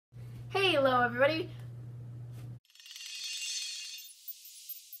Hello everybody.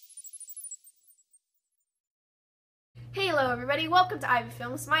 Hello everybody, welcome to Ivy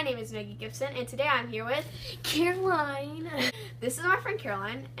Films. My name is Maggie Gibson and today I'm here with Caroline. This is my friend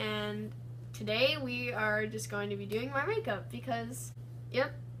Caroline and today we are just going to be doing my makeup because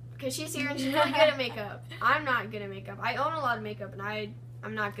she's here and she's really good at makeup. I'm not good at makeup. I own a lot of makeup and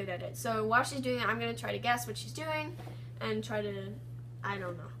I'm not good at it. So while she's doing it, I'm going to try to guess what she's doing and try to, I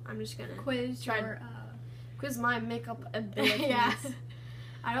don't know. I'm just going to quiz my makeup abilities. Yeah.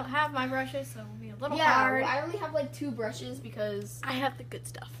 I don't have my brushes, so it'll be a little hard. I only have like 2 brushes because I have the good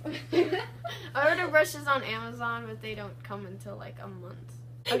stuff. I ordered brushes on Amazon, but they don't come until like a month.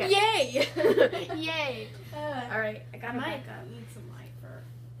 Okay. Yay! Yay! Alright, I gotta might back up. need some light for.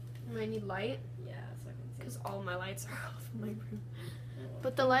 I need light? Yeah, so I can see. Because all my lights are off in my room.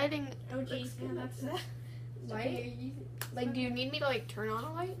 But the lighting. Oh jeez, yeah, that's light. Like, do you need me to like turn on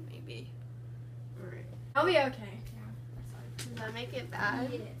a light? Maybe. Alright. I'll be okay. Does that make it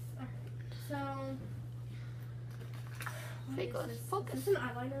bad? It is. Alright. So. Focus. Is this an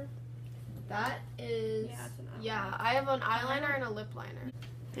eyeliner? That is. Yeah, it's an eyeliner. Yeah, I have an eyeliner and a lip liner.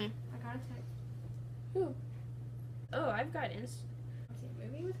 I got a text. Who? Oh, I've got Insta. I'll see a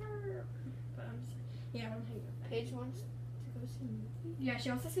movie with her. But I'm just. Yeah, I'm hanging up. Paige wants to go see a movie. Yeah, she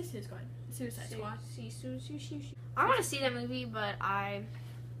wants to see Suicide Squad. I want to see that movie, but I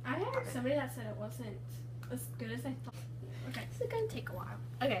heard somebody that said it wasn't as good as I thought. Okay. It's gonna take a while.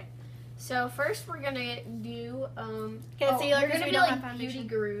 Okay, so first we're gonna do concealer we're because gonna we be don't like have beauty foundation.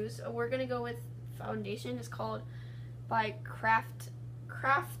 gurus. We're gonna go with foundation. It's called by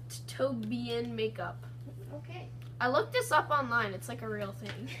Craftobian Makeup. Okay. I looked this up online. It's like a real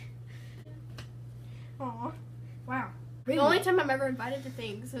thing. Aw. Wow. Really? The only time I'm ever invited to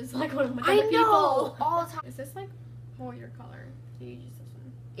things is like when I'm with I other know people. all the time. Is this like more your color? Do you use this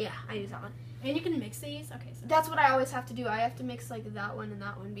one? Yeah, I use that one. And you can mix these? Okay, so. That's what I always have to do. I have to mix like that one and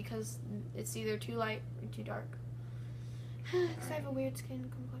that one because it's either too light or too dark. Because I have a weird skin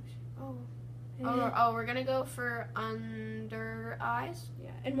complexion. We're gonna go for under eyes.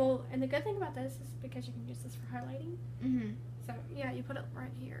 Yeah, and the good thing about this is because you can use this for highlighting. Mhm. So yeah, you put it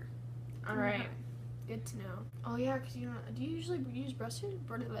right here. All right. Good to know. Oh yeah, because do you usually use brushes?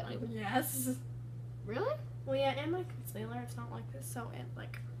 Yes. Really? Well, yeah, and my concealer, it's not like this, so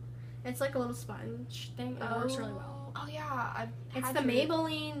it's like a little sponge thing. It works really well. Oh yeah, It's the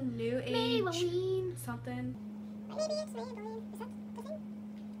Maybelline New Age something. Maybe it's Maybelline. Is that the thing?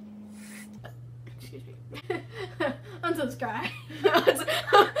 Excuse me. Unsubscribe.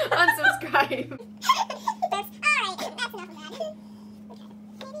 Unsubscribe. That's alright. That's enough of that. Okay.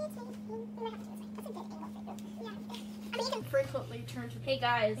 Maybe it's Maybelline. We might have to do this. That's a good angle for you. Yeah. I mean, you can Frequently turn to. Hey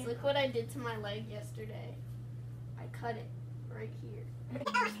guys, look what I did to my leg yesterday. I cut it right here. Yeah,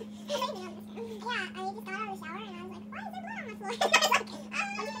 I just got out of the shower and I was like, why is there blood on my floor? I was like,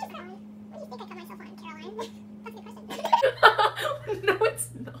 what do you think I cut myself on, Caroline? That's the question. No, it's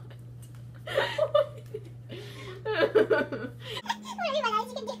not. What I realized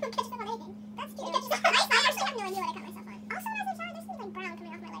you can do catch yourself on anything. That's cute. I actually have no idea what I cut myself on. Also, when I was in the shower, there's something like brown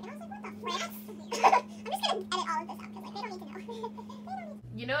coming off my leg. And I was like, what the frick? I'm just gonna edit all of this out because like, they don't need to know.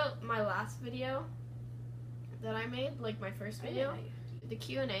 You know my last video that I made, like my first video? The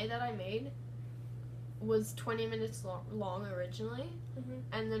Q&A that I made was 20 minutes long originally,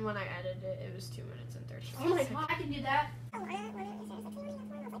 and then when I edited it, it was 2 minutes and 30 seconds. Oh my god, I can do that. Oh, sorry, I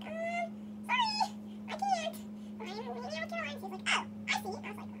can't. I'm meeting with Caroline. She's like, oh, I see.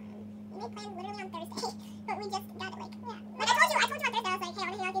 I was like, we made plans literally on Thursday, but we just got it like, yeah. Like I told you on Thursday, I was like, hey, I want to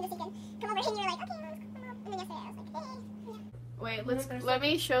hang out with you this weekend. Come over, and you were like, okay, let's come up. And then yesterday, I was like, hey, yeah. Wait, let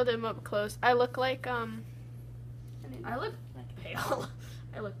me show them up close. I look like I look pale.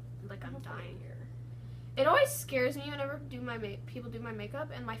 I look like I'm dying here. It always scares me whenever people do my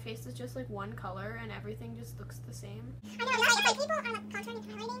makeup and my face is just like one color and everything just looks the same. I know, it's like people are like contouring and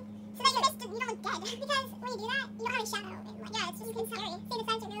highlighting, so that your face, you don't look dead. Because when you do that, you don't have any shadow. And like, yeah, it's just scary. See the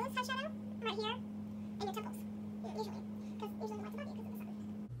sides of your nose have shadow? Right here. And your temples. Usually. Because usually the lights above you because of the sun.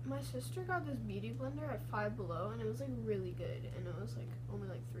 My sister got this beauty blender at Five Below and it was like really good and it was like only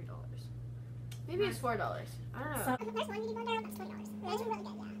like $3. Maybe it's $4. I don't know. There's one beauty blender that's $20. Those are really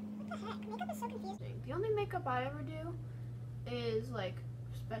good, yeah. What the heck? Makeup is so confusing. The only makeup I ever do is like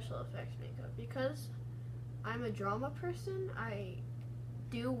special effects makeup because I'm a drama person. I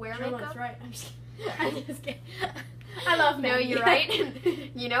do wear makeup. That's right. I'm just kidding. I love Maggie. No, you're right.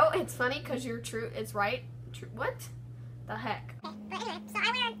 You know, it's funny because you're true. It's right. What the heck? Okay, but anyway, so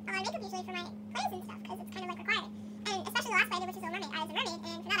I wear a lot of makeup usually for my plays and stuff because it's kind of like required. And especially the last play I did, which is a mermaid. I was a mermaid,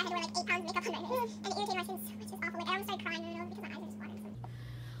 and for that I had to wear like 8 pounds of makeup on my face, and it irritated my skin so much. It's awful. Like I almost started crying, because my eyes are just watering.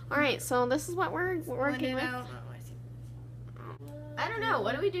 Alright, so this is what we're working with. Out. I don't know.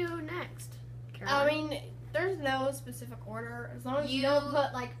 What do we do next? I Caroline? mean, there's no specific order. As long as you don't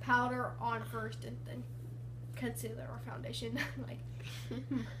put like powder on first and then concealer or foundation. Like,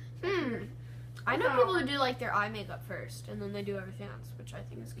 I know people who do like their eye makeup first and then they do everything else, which I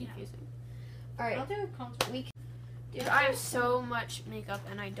think is confusing. Alright. I'll do contour. Dude, I have so much makeup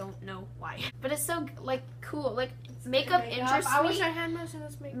and I don't know why. But it's so like cool. Like makeup interests me. I wish I had most of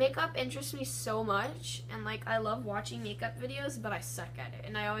this makeup. Makeup interests me so much, and like I love watching makeup videos, but I suck at it,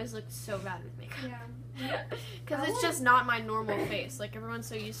 and I always look so bad with makeup. Yeah. Because it's just not my normal face. Like everyone's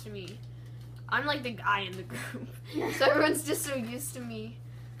so used to me. I'm like the guy in the group, so everyone's just so used to me,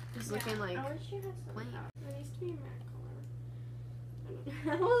 just looking like. I wish you had some plain. It needs to be a matte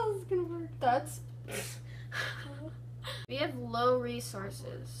color. I don't know how else is gonna work. That's. We have low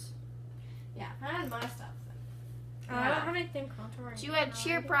resources. Yeah, I had my stuff. I Yeah. don't have anything contouring. You had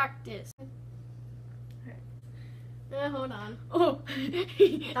cheer practice. Hold on. Oh,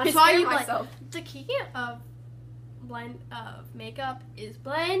 That's why you blend. The key of makeup is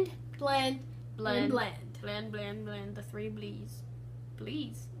blend, blend, Blend. blend. Blend, blend, blend. The three blees.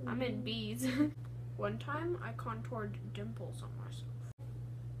 Blees? I meant bees. One time I contoured dimples on myself.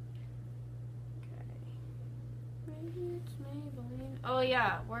 Maybe it's Maybelline. Oh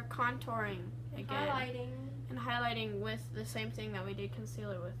yeah, we're contouring again. Highlighting. And highlighting with the same thing that we did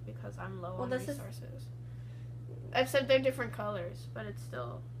concealer with because I'm low on this is- resources. Except they're different colors, but it's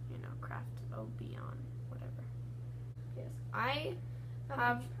still, you know, craft OB on whatever. Yes. I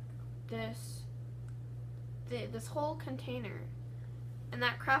have this this whole container, and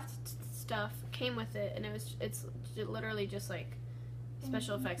that craft stuff came with it, and it's literally just like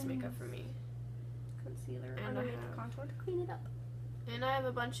special effects makeup for me. Concealer. And I underneath have- the contour to clean it up. And I have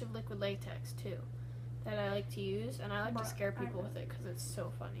a bunch of liquid latex too that I like to use, and I like to scare people with it because it's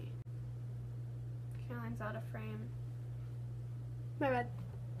so funny. Caroline's out of frame. My bad.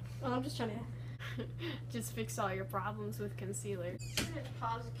 Well, I'm just trying to. Just fix all your problems with concealer. I'm gonna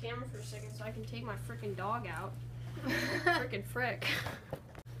pause the camera for a second so I can take my freaking dog out. Freaking frick.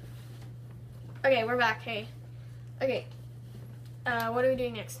 Okay, we're back. Hey. Okay. What are we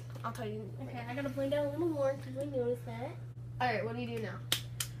doing next? I'll tell you. Okay, I gotta blend out a little more because I noticed that. Alright, what do you do now?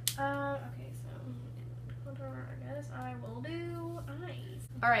 Okay, so contour, I guess I will do eyes.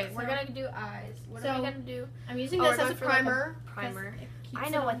 Alright, we're gonna do eyes. What are we gonna do? I'm using Oh, this we're as going a for, like, a primer. primer. 'cause it keeps I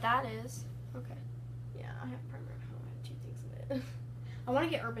it know on. what that is. Okay. Yeah, I have primer. I have 2 things of it. I want to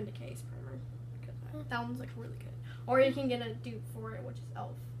get Urban Decay's primer because that one's like really good. Or you can get a dupe for it, which is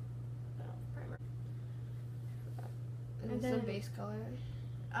Elf. The Elf primer. And And this is the then- base color.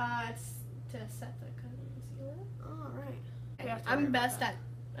 It's to set the concealer. Oh, right. I'm best at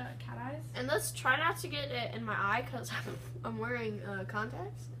cat eyes. And let's try not to get it in my eye because I'm wearing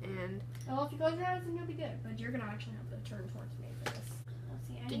contacts. And Well, if you close your eyes, then you'll be good. But you're gonna actually have to turn towards me for this. Let's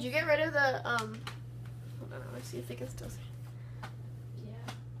see. did you get rid of the Hold on, let's see if they can still see. Yeah.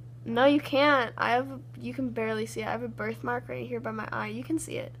 No, you can't. You can barely see it. I have a birthmark right here by my eye. You can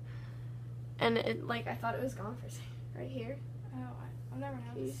see it. And it like I thought it was gone for a second. Right here. Oh, I've never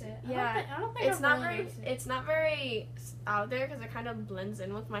noticed it. Yeah, I don't think It's I've not really very. noticed it. It's not very out there because it kind of blends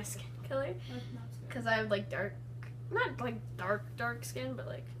in with my skin color. That's not so good. Because I have like not like dark skin, but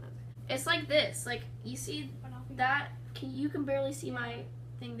like it's like this. Like you see But I'll be- that? You can barely see my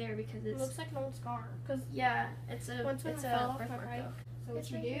thing there because It it's looks like an old scar. Cause yeah. It's a once when it's it a fell off my birthmark right. though. So what It's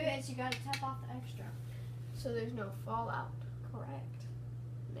you right do here. is you gotta tap off the extra. So there's no fallout. Correct.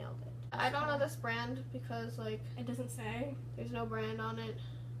 Nailed it. I don't know this brand because like It doesn't say. there's no brand on it.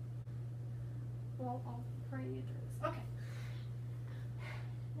 Well, I'll pray you through this. Okay.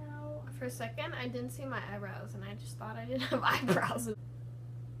 Now For a second, I didn't see my eyebrows, and I just thought I didn't have eyebrows.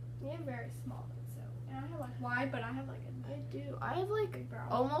 you have very small, so and I have like wide, but I have like a I do. I have like big brow.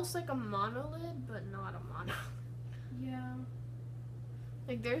 almost like a monolid, but not a mono. Yeah.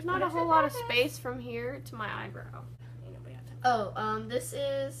 Like there's not What a is whole it, lot of Marcus? space from here to my eyebrow. Ain't nobody got time. Oh, this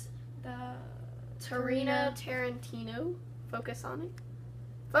is The Tarina Tarantino. Focus on it.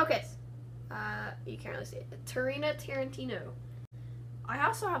 Focus. You can't really see it. Tarina Tarantino. I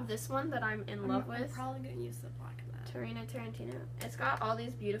also have this one that I'm in love I'm with. probably gonna use the black of that. Tarina Tarantino. It's got all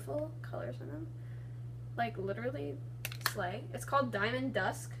these beautiful colors in them. Like literally slay. It's called Diamond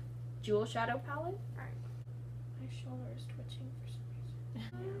Dusk Jewel Shadow Palette. My shoulder is twitching for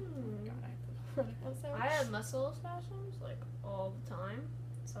some reason. Mm. God, I have to. I have muscle spasms like all the time.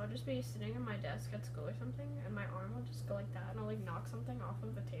 So I'll just be sitting at my desk at school or something, and my arm will just go like that, and I'll like knock something off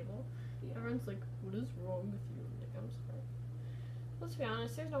of the table. Yeah. Everyone's like, "What is wrong with you?" I'm like, "I'm sorry." Let's be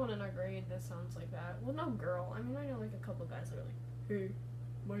honest. There's no one in our grade that sounds like that. Well, no girl. I mean, I know like a couple guys that are like, "Hey,"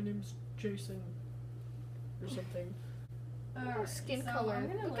 my name's Jason or something. Skin so color. I'm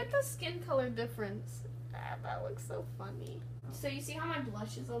gonna Look at the skin color difference. Ah, that looks so funny. So you see how my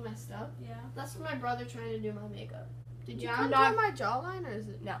blush is all messed up? Yeah. That's my brother trying to do my makeup. Did you Yeah, come I'm not- to my jawline or is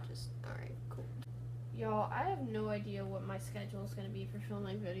it No. just alright, cool. Y'all, I have no idea what my schedule is gonna be for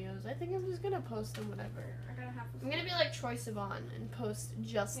filming videos. I think I'm just gonna post them whenever. I gotta have I'm gonna be like Troye Sivan and post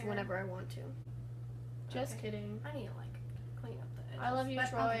just Here. whenever I want to. Just Okay. kidding. I need to like clean up the edges. I love you,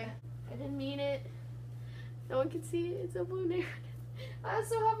 but I'll do Troy. that. I didn't mean it. No one can see it. It's a blue narrative. I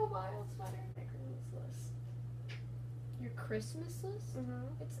also have a wild sweater. My Christmas list. Your Christmas list?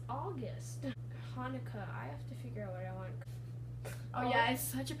 It's August. Hanukkah. I have to figure out what I want. Oh yeah, it's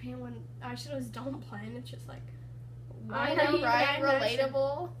such a pain when I should always don't blend. It's just like, I Why are know, you right? even at eyeshadow?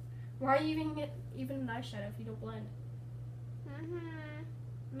 Relatable. why are you even an eyeshadow if you don't blend?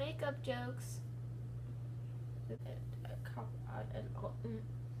 Makeup jokes.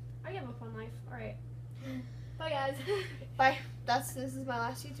 I give up on life. All right. Bye guys. Bye. This is my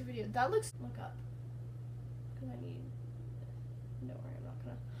last YouTube video. That looks. Look up. Cause I need. No,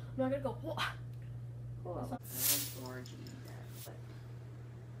 I'm not gonna go. Whoa. Cool.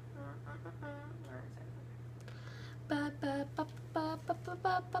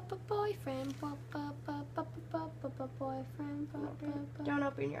 Boyfriend, boyfriend. Don't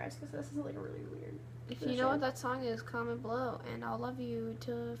open your eyes because this is like really weird. If you know what that song is, comment below, and I'll love you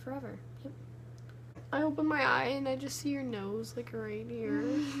to forever. Yep. I open my eye and I just see your nose like right here.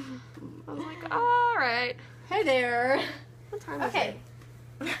 I was like, all right. Hey there. What time is Okay.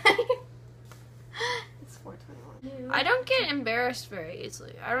 it? It's 4:21. I don't get embarrassed very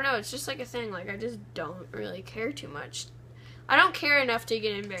easily. I don't know. It's just like a thing. Like I just don't really care too much. I don't care enough to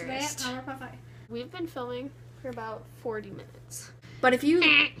get embarrassed. We've been filming for about 40 minutes. But if you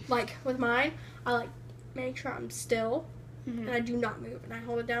like with mine, I like make sure I'm still and I do not move and I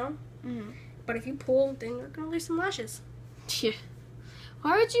hold it down. But if you pull, then you're gonna lose some lashes. Yeah.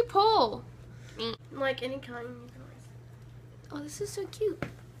 Why would you pull? Like any kind. You can always. Oh, this is so cute.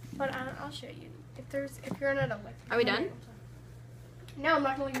 But I'll show you. If you're not a lip. Are we done? No, I'm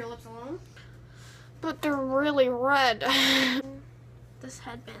not gonna leave your lips alone. But they're really red. This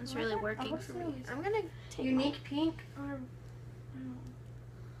headband's really working what's for me. those? I'm gonna take Unique pink.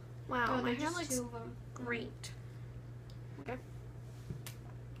 Wow, Oh, my they're hair just looks two of them. great. Okay.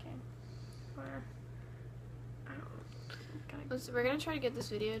 We're gonna try to get this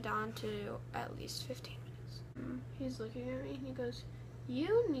video down to at least 15 minutes. He's looking at me and he goes,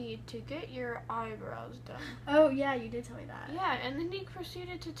 "You need to get your eyebrows done." Oh yeah, you did tell me that. Yeah, and then he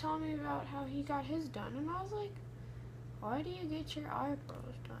proceeded to tell me about how he got his done, and I was like, "Why do you get your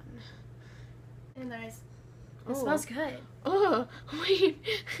eyebrows done?" And then it Oh. smells good. Oh, wait.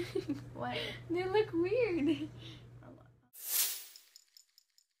 What? They look weird.